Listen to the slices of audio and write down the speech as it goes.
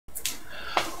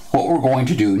what we're going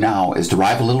to do now is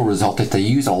derive a little result that they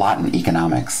use a lot in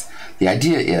economics. The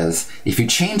idea is, if you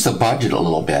change the budget a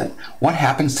little bit, what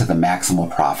happens to the maximal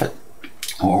profit?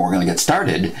 What we're going to get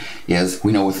started is,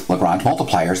 we know with Lagrange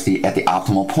multipliers, at the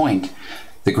optimal point,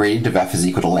 the gradient of f is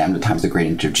equal to lambda times the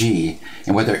gradient of g.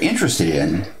 And what they're interested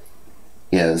in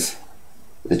is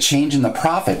the change in the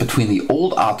profit between the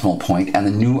old optimal point and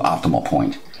the new optimal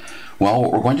point. Well,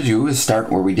 what we're going to do is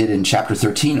start where we did in chapter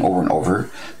 13 over and over.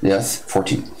 This,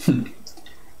 14.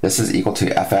 This is equal to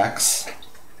fx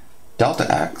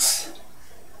delta x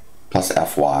plus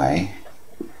fy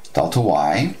delta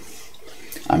y.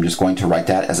 I'm just going to write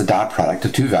that as a dot product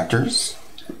of two vectors.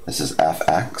 This is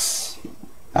fx,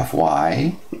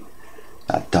 fy,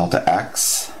 delta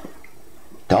x,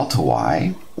 delta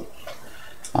y.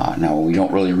 Now, we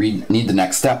don't really need the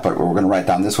next step, but we're going to write it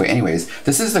down this way anyways.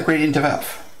 This is the gradient of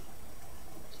f.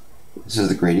 This is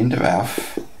the gradient of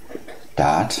f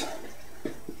dot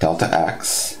delta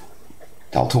x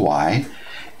delta y,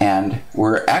 and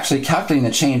we're actually calculating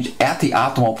the change at the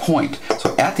optimal point.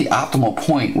 So at the optimal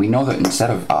point, we know that instead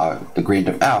of the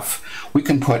gradient of f, we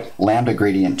can put lambda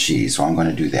gradient g. So I'm going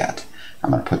to do that.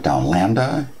 I'm going to put down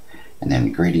lambda and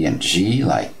then gradient g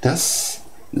like this.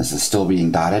 And this is still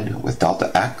being dotted with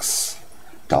delta x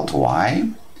delta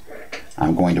y.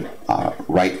 I'm going to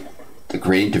write the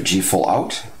gradient of g full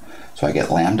out. So I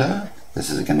get lambda. This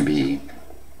is going to be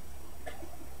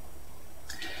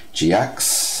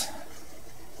gx,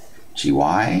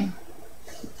 gy,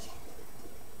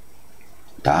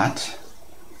 dot,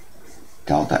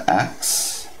 delta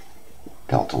x,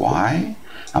 delta y.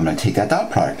 I'm going to take that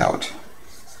dot product out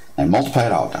and multiply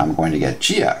it out. I'm going to get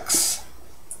gx,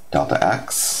 delta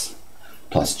x,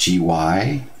 plus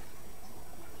gy,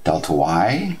 delta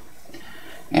y.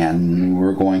 And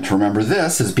we're going to remember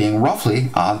this as being roughly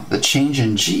the change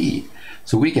in g.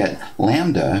 So we get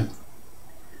lambda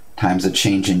times the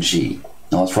change in g.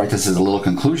 Now let's write this as a little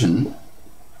conclusion.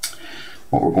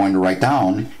 What we're going to write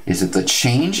down is that the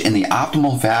change in the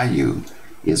optimal value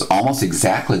is almost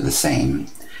exactly the same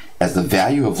as the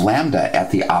value of lambda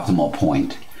at the optimal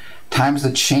point times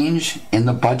the change in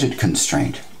the budget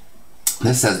constraint.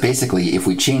 This says basically if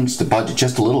we change the budget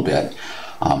just a little bit,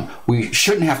 we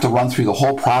shouldn't have to run through the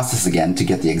whole process again to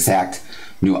get the exact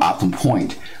new optimum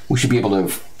point. We should be able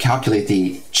to calculate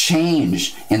the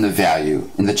change in the value,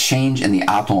 and the change in the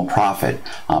optimal profit,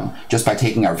 just by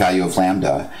taking our value of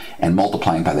lambda and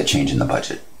multiplying by the change in the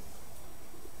budget.